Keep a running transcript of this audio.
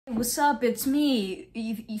What's up? It's me,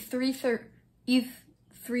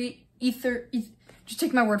 just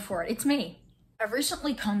take my word for it. It's me. I've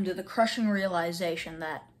recently come to the crushing realization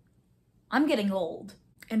that I'm getting old,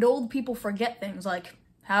 and old people forget things like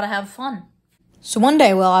how to have fun. So one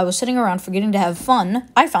day while I was sitting around forgetting to have fun,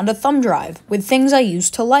 I found a thumb drive with things I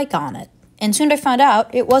used to like on it. And soon I found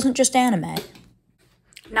out it wasn't just anime.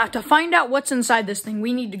 Now to find out what's inside this thing,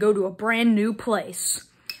 we need to go to a brand new place.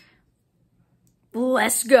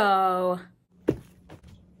 Let's go.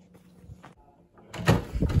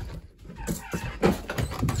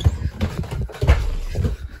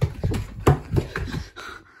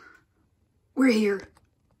 We're here.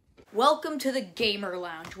 Welcome to the Gamer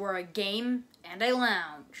Lounge, where I game and I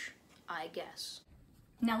lounge, I guess.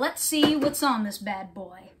 Now let's see what's on this bad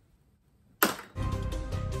boy.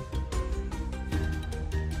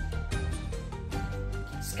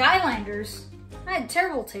 Skylanders? I had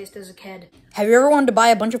terrible taste as a kid. Have you ever wanted to buy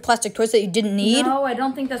a bunch of plastic toys that you didn't need? No, I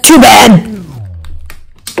don't think that's too bad!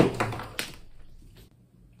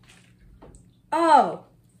 Oh.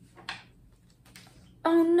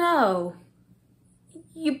 Oh no.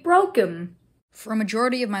 You broke him. For a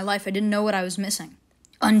majority of my life, I didn't know what I was missing.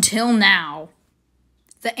 Until now.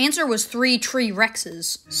 The answer was 3 Tree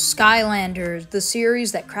Rexes. Skylanders, the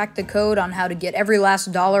series that cracked the code on how to get every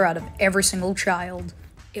last dollar out of every single child.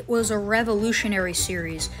 It was a revolutionary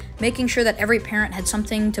series, making sure that every parent had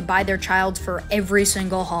something to buy their child for every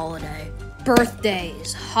single holiday.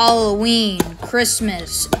 Birthdays, Halloween,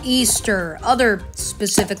 Christmas, Easter, other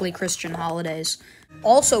specifically Christian holidays.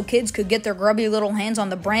 Also, kids could get their grubby little hands on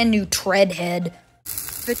the brand new Treadhead.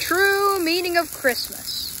 The true meaning of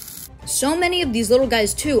Christmas. So many of these little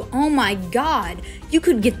guys too, oh my god, you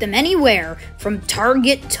could get them anywhere, from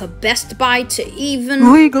Target to Best Buy to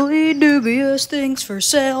even legally dubious things for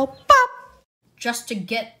sale, pop! Just to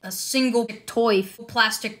get a single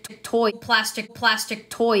plastic toy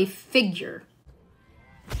figure.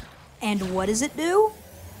 And what does it do?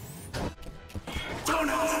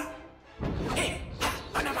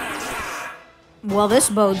 Well, this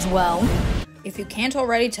bodes well. If you can't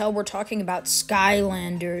already tell, we're talking about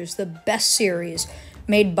Skylanders, the best series,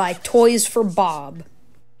 made by Toys for Bob.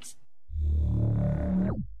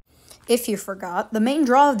 If you forgot, the main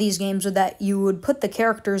draw of these games was that you would put the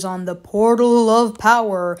characters on the portal of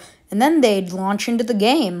power, and then they'd launch into the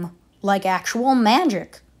game, like actual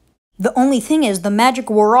magic. The only thing is, the magic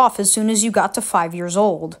wore off as soon as you got to 5 years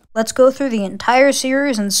old. Let's go through the entire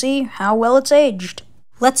series and see how well it's aged.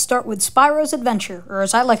 Let's start with Spyro's Adventure, or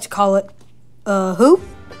as I like to call it, who?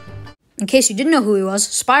 In case you didn't know who he was,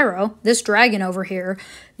 Spyro, this dragon over here,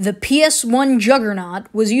 the PS1 juggernaut,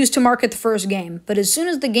 was used to market the first game, but as soon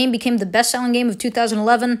as the game became the best-selling game of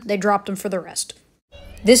 2011, they dropped him for the rest.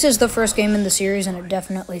 This is the first game in the series, and it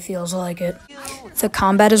definitely feels like it. The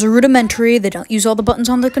combat is rudimentary, they don't use all the buttons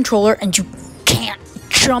on the controller, and you can't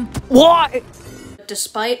jump. Why?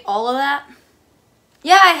 Despite all of that,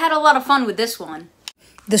 yeah, I had a lot of fun with this one.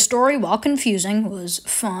 The story, while confusing, was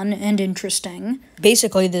fun and interesting.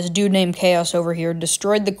 Basically, this dude named Chaos over here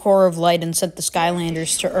destroyed the core of light and sent the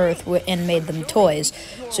Skylanders to Earth and made them toys.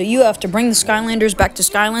 So you have to bring the Skylanders back to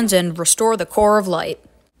Skylands and restore the core of light.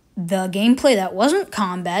 The gameplay that wasn't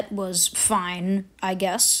combat was fine, I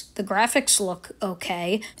guess. The graphics look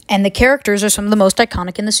okay, and the characters are some of the most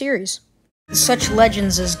iconic in the series. Such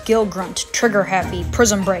legends as Gilgrunt, Trigger Happy,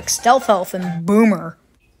 Prism Break, Stealth Elf, and Boomer.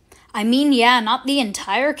 I mean, yeah, not the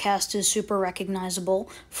entire cast is super recognizable.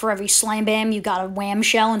 For every Slam Bam, you've got a Wham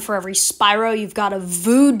Shell, and for every Spyro, you've got a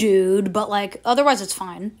Voodooed, but, like, otherwise it's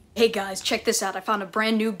fine. Hey guys, check this out. I found a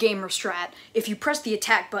brand new gamer strat. If you press the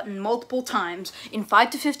attack button multiple times, in 5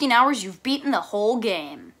 to 15 hours, you've beaten the whole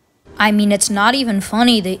game. I mean, it's not even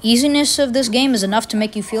funny. The easiness of this game is enough to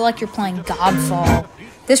make you feel like you're playing Godfall.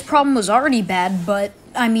 This problem was already bad, but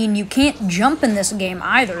I mean, you can't jump in this game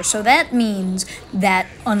either, so that means that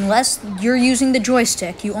unless you're using the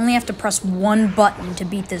joystick, you only have to press one button to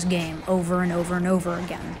beat this game over and over and over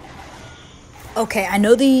again. Okay, I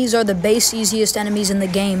know these are the base easiest enemies in the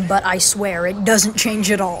game, but I swear, it doesn't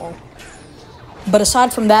change at all. But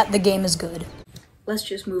aside from that, the game is good. Let's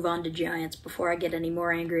just move on to Giants before I get any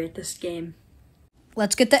more angry at this game.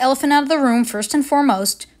 Let's get the elephant out of the room first and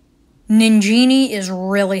foremost. Ninjini is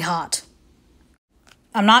really hot.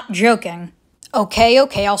 I'm not joking. Okay,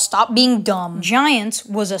 I'll stop being dumb. Giants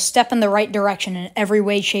was a step in the right direction in every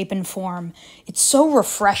way, shape, and form. It's so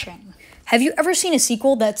refreshing. Have you ever seen a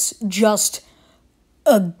sequel that's just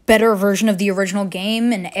a better version of the original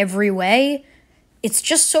game in every way? It's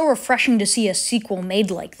just so refreshing to see a sequel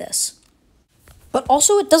made like this. But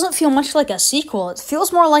also, it doesn't feel much like a sequel. It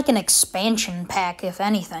feels more like an expansion pack, if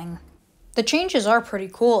anything. The changes are pretty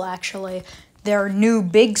cool, actually. There are new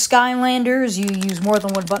big Skylanders, you use more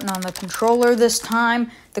than one button on the controller this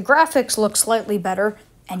time, the graphics look slightly better,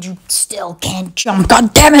 and you still can't jump,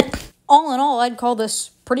 god damn it! All in all, I'd call this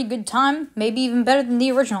pretty good time, maybe even better than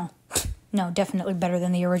the original. No, definitely better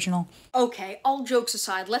than the original. Okay, all jokes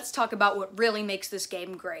aside, let's talk about what really makes this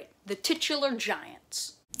game great. The titular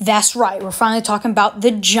giants. That's right, we're finally talking about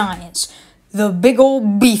the giants. The big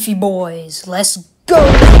old beefy boys. Let's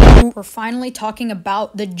go! We're finally talking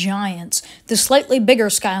about the giants, the slightly bigger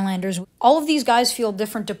Skylanders. All of these guys feel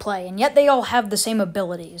different to play, and yet they all have the same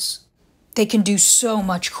abilities. They can do so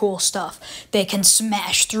much cool stuff. They can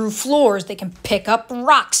smash through floors, they can pick up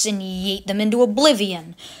rocks and yeet them into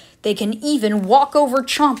oblivion. They can even walk over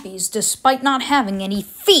chompies despite not having any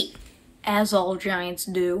feet, as all giants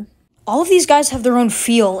do. All of these guys have their own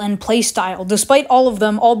feel and play style, despite all of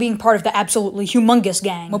them all being part of the absolutely humongous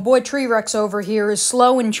gang. My boy T-Rex over here is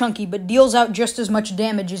slow and chunky, but deals out just as much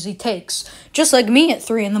damage as he takes. Just like me at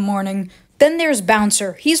 3 in the morning. Then there's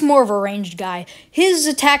Bouncer. He's more of a ranged guy. His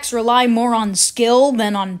attacks rely more on skill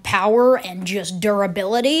than on power and just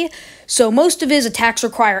durability, so most of his attacks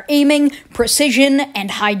require aiming, precision, and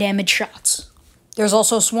high damage shots. There's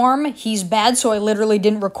also Swarm. He's bad, so I literally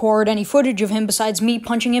didn't record any footage of him besides me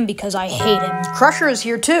punching him because I hate him. Crusher is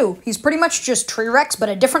here too. He's pretty much just T-Rex, but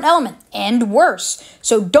a different element, and worse.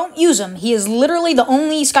 So don't use him. He is literally the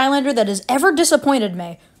only Skylander that has ever disappointed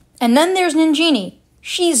me. And then there's Ninjini.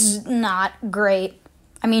 She's not great.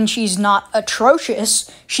 I mean, she's not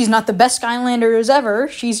atrocious. She's not the best Skylanders ever.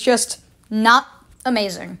 She's just not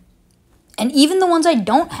amazing. And even the ones I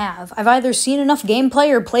don't have, I've either seen enough gameplay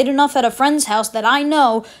or played enough at a friend's house that I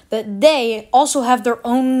know that they also have their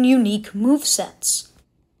own unique movesets.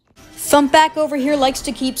 Thumpback over here likes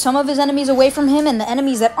to keep some of his enemies away from him and the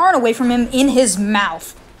enemies that aren't away from him in his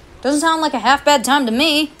mouth. Doesn't sound like a half bad time to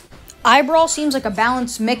me. Eyebrawl seems like a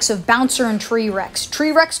balanced mix of Bouncer and T-Rex.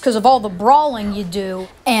 T-Rex because of all the brawling you do,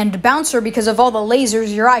 and Bouncer because of all the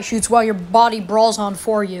lasers your eye shoots while your body brawls on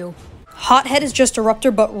for you. Hothead is just a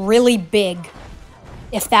Eruptor, but really big.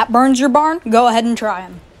 If that burns your barn, go ahead and try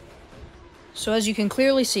him. So as you can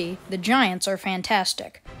clearly see, the giants are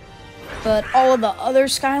fantastic. But all of the other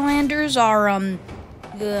Skylanders are,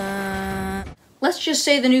 let's just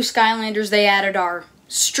say the new Skylanders they added are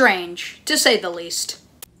strange, to say the least.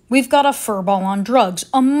 We've got a furball on drugs,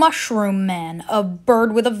 a mushroom man, a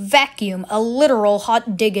bird with a vacuum, a literal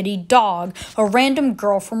hot diggity dog, a random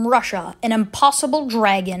girl from Russia, an impossible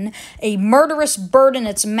dragon, a murderous bird and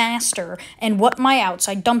its master, and what my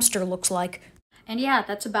outside dumpster looks like. And yeah,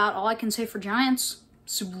 that's about all I can say for Giants.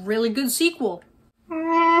 It's a really good sequel.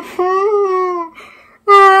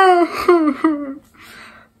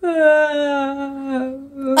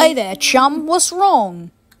 Hey there, chum, what's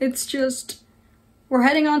wrong? It's just... we're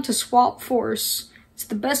heading on to Swap Force. It's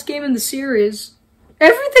the best game in the series.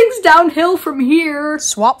 Everything's downhill from here.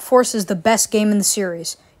 Swap Force is the best game in the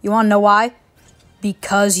series. You wanna know why?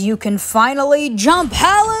 Because you can finally jump,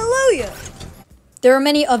 hallelujah! There are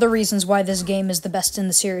many other reasons why this game is the best in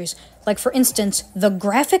the series. Like for instance, the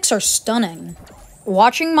graphics are stunning.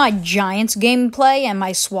 Watching my Giants gameplay and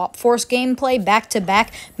my Swap Force gameplay back to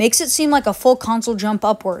back makes it seem like a full console jump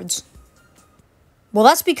upwards. Well,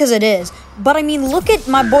 that's because it is. But I mean, look at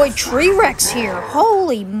my boy T-Rex here.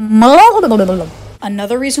 Holy moly.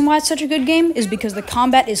 Another reason why it's such a good game is because the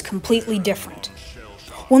combat is completely different.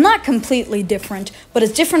 Well, not completely different, but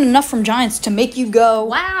it's different enough from Giants to make you go,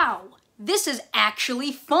 wow, this is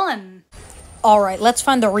actually fun. Alright, let's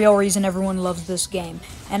find the real reason everyone loves this game.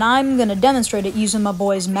 And I'm gonna demonstrate it using my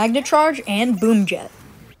boys Magnacharge and Boomjet.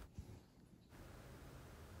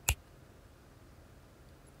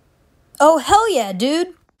 Oh, hell yeah,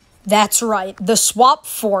 dude! That's right, the Swap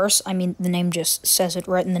Force, I mean, the name just says it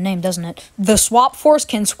right in the name, doesn't it? The Swap Force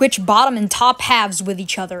can switch bottom and top halves with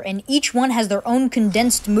each other, and each one has their own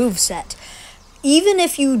condensed moveset. Even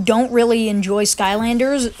if you don't really enjoy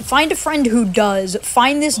Skylanders, find a friend who does,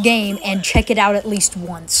 find this game, and check it out at least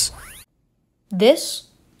once. This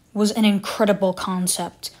was an incredible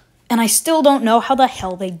concept, and I still don't know how the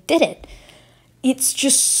hell they did it. It's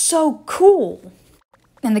just so cool.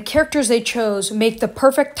 And the characters they chose make the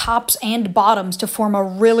perfect tops and bottoms to form a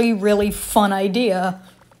really, really fun idea.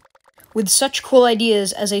 With such cool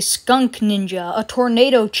ideas as a skunk ninja, a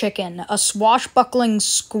tornado chicken, a swashbuckling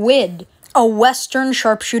squid, a western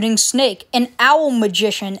sharpshooting snake, an owl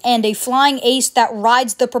magician, and a flying ace that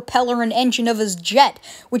rides the propeller and engine of his jet,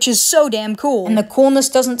 which is so damn cool. And the coolness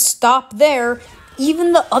doesn't stop there.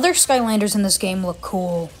 Even the other Skylanders in this game look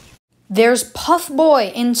cool. There's Puff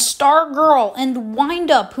Boy and Stargirl and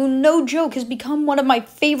Wind-Up, who, no joke, has become one of my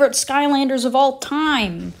favorite Skylanders of all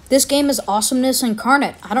time. This game is awesomeness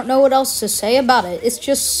incarnate. I don't know what else to say about it. It's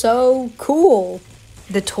just so cool.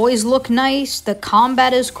 The toys look nice, the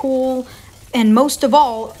combat is cool, and most of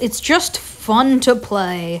all, it's just fun to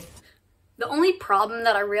play. The only problem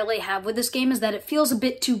that I really have with this game is that it feels a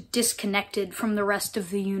bit too disconnected from the rest of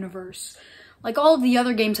the universe. Like, all of the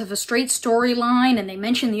other games have a straight storyline, and they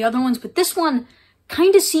mention the other ones, but this one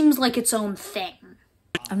kind of seems like its own thing.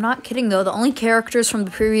 I'm not kidding, though. The only characters from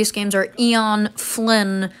the previous games are Eon,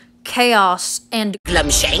 Flynn, Chaos, and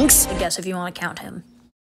Glumshanks, I guess, if you want to count him.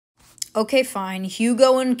 Okay, fine.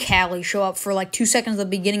 Hugo and Callie show up for like 2 seconds at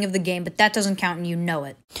the beginning of the game, but that doesn't count and you know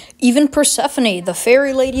it. Even Persephone, the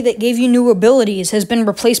fairy lady that gave you new abilities, has been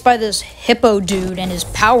replaced by this hippo dude and his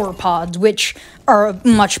power pods, which are a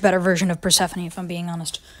much better version of Persephone, if I'm being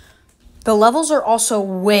honest. The levels are also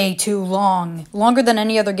way too long, longer than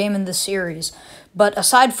any other game in the series. But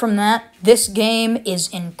aside from that, this game is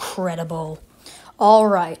incredible.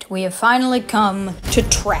 Alright, we have finally come to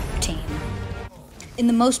Trap Team. In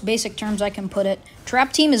the most basic terms I can put it,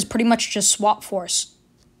 Trap Team is pretty much just Swap Force,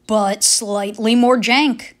 but slightly more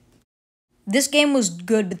jank. This game was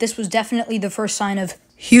good, but this was definitely the first sign of,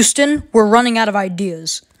 Houston, we're running out of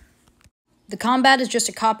ideas. The combat is just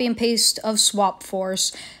a copy and paste of Swap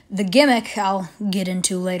Force. The gimmick I'll get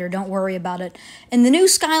into later, don't worry about it. And the new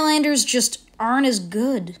Skylanders just aren't as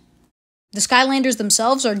good. The Skylanders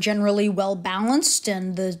themselves are generally well balanced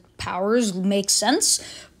and the powers make sense,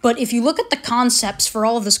 but if you look at the concepts for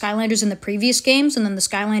all of the Skylanders in the previous games and then the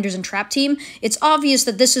Skylanders in Trap Team, it's obvious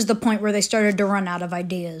that this is the point where they started to run out of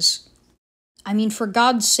ideas. I mean, for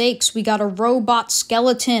God's sakes, we got a robot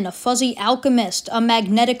skeleton, a fuzzy alchemist, a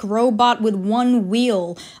magnetic robot with one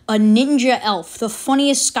wheel, a ninja elf, the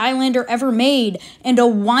funniest Skylander ever made, and a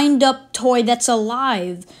wind-up toy that's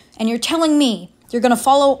alive. And you're telling me you're gonna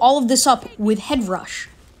follow all of this up with Head Rush.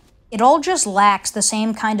 It all just lacks the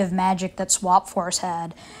same kind of magic that Swap Force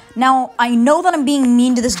had. Now, I know that I'm being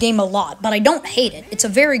mean to this game a lot, but I don't hate it. It's a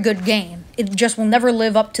very good game. It just will never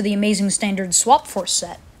live up to the amazing standard Swap Force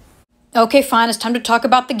set. Okay, fine, it's time to talk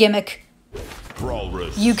about the gimmick.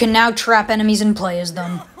 You can now trap enemies and play as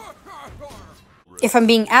them. If I'm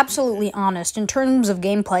being absolutely honest, in terms of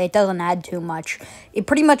gameplay, it doesn't add too much. It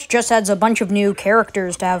pretty much just adds a bunch of new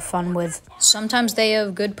characters to have fun with. Sometimes they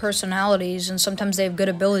have good personalities, and sometimes they have good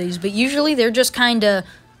abilities, but usually they're just kinda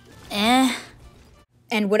eh.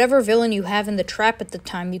 And whatever villain you have in the trap at the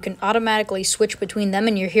time, you can automatically switch between them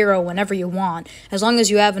and your hero whenever you want, as long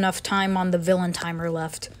as you have enough time on the villain timer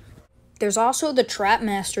left. There's also the Trap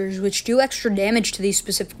Masters, which do extra damage to these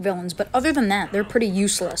specific villains, but other than that, they're pretty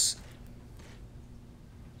useless.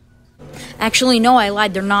 Actually, no, I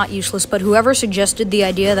lied, they're not useless, but whoever suggested the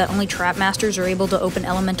idea that only Trap Masters are able to open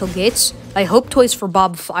elemental gates, I hope Toys for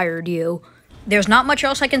Bob fired you. There's not much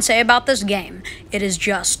else I can say about this game. It is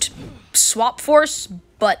just Swap Force,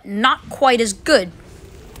 but not quite as good.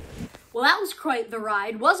 Well, that was quite the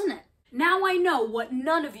ride, wasn't it? Now I know what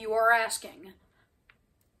none of you are asking.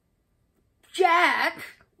 Jack,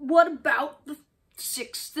 what about the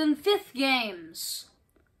 6th and 5th games?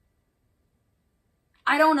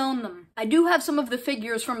 I don't own them. I do have some of the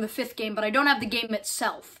figures from the 5th game, but I don't have the game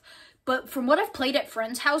itself. But from what I've played at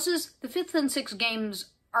friends' houses, the 5th and 6th games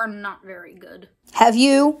are not very good. Have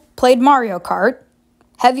you played Mario Kart?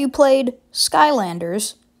 Have you played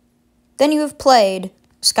Skylanders? Then you have played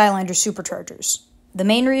Skylanders Superchargers. The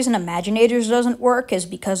main reason Imaginators doesn't work is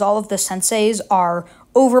because all of the senseis are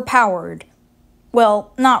overpowered.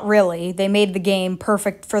 Well, not really. They made the game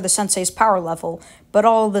perfect for the sensei's power level, but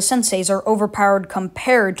all of the senseis are overpowered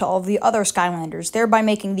compared to all of the other Skylanders, thereby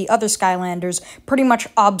making the other Skylanders pretty much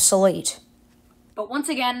obsolete. But once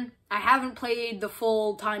again, I haven't played the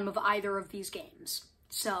full time of either of these games,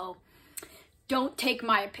 so don't take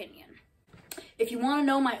my opinion. If you want to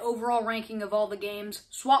know my overall ranking of all the games,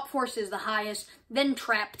 Swap Force is the highest, then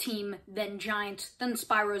Trap Team, then Giants, then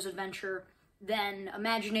Spyro's Adventure, then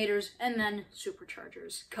Imaginators, and then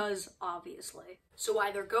Superchargers, cause obviously. So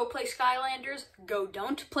either go play Skylanders, go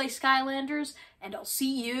don't play Skylanders, and I'll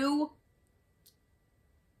see you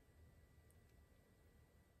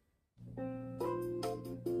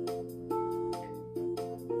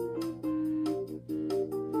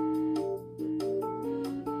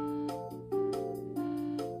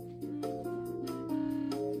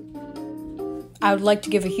I would like to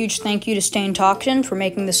give a huge thank you to Staintocton for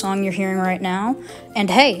making the song you're hearing right now. And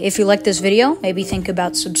hey, if you like this video, maybe think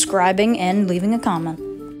about subscribing and leaving a comment.